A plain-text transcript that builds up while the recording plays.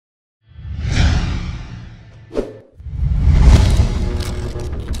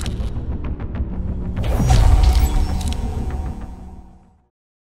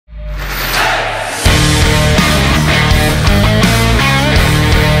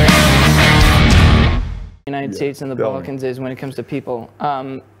United States and the Balkans is when it comes to people.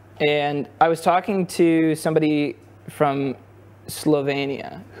 And I was talking to somebody from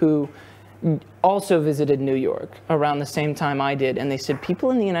Slovenia who also visited New York around the same time I did, and they said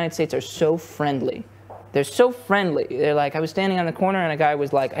people in the United States are so friendly. They're so friendly. They're like, I was standing on the corner and a guy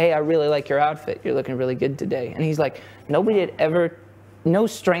was like, hey, I really like your outfit. You're looking really good today. And he's like, no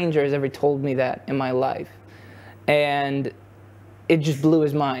stranger has ever told me that in my life. And it just blew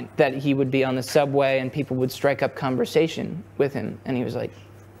his mind that he would be on the subway and people would strike up conversation with him. And he was like,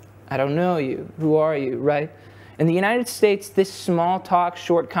 I don't know you. Who are you, right? In the United States, this small talk,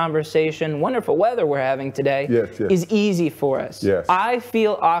 short conversation, wonderful weather we're having today is easy for us. Yes. I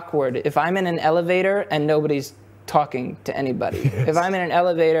feel awkward if I'm in an elevator and nobody's talking to anybody. Yes. If I'm in an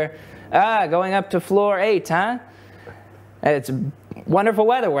elevator, going up to floor 8, huh? It's wonderful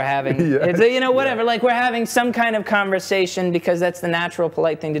weather we're having. Yes. It's, you know, whatever, like we're having some kind of conversation because that's the natural,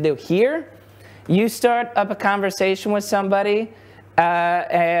 polite thing to do. Here, you start up a conversation with somebody,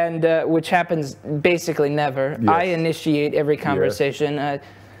 which happens basically never. Yes. I initiate every conversation. Yes.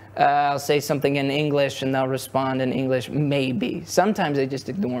 I'll say something in English and they'll respond in English, maybe. Sometimes they just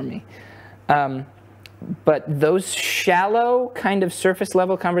ignore me. But those shallow kind of surface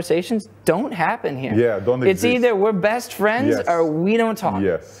level conversations don't happen here. Yeah, don't exist. It's either we're best friends or we don't talk.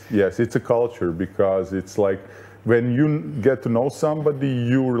 Yes, yes, it's a culture because it's like when you get to know somebody,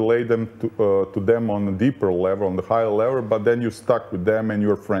 you relate them to them on a deeper level, on the higher level, but then you're stuck with them and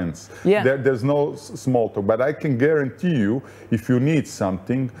you're friends. Yeah. There's no small talk, but I can guarantee you, if you need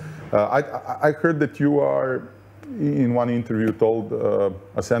something, I heard that you are, in one interview, told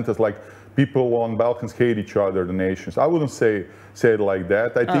a sentence like, people on Balkans hate each other, the nations. I wouldn't say it like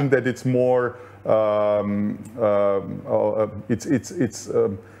that. I think that it's more,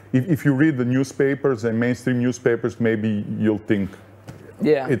 if you read the newspapers and mainstream newspapers, maybe you'll think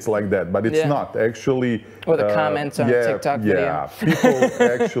it's like that, but it's not. Actually, or the comments on a TikTok video. Yeah, people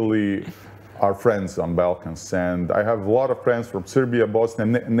actually are friends on Balkans, and I have a lot of friends from Serbia, Bosnia,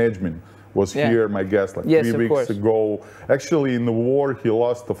 Nejmin was here, my guest, like 3 weeks ago. Actually, in the war, he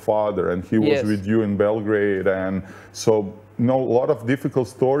lost a father, and he was with you in Belgrade, and so, you know, a lot of difficult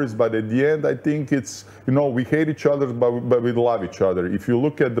stories, but at the end, I think it's, you know, we hate each other, but we love each other. If you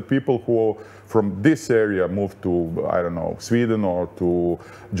look at the people who from this area moved to, I don't know, Sweden or to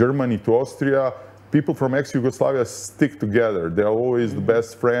Germany, to Austria, people from ex-Yugoslavia stick together. They're always the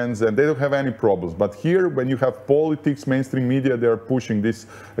best friends and they don't have any problems. But here, when you have politics, mainstream media, they're pushing this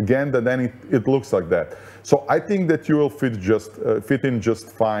agenda, then it looks like that. So I think that you will fit in just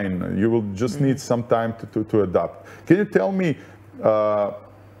fine. You will just need some time to adapt. Can you tell me,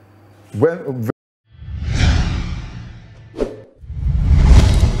 when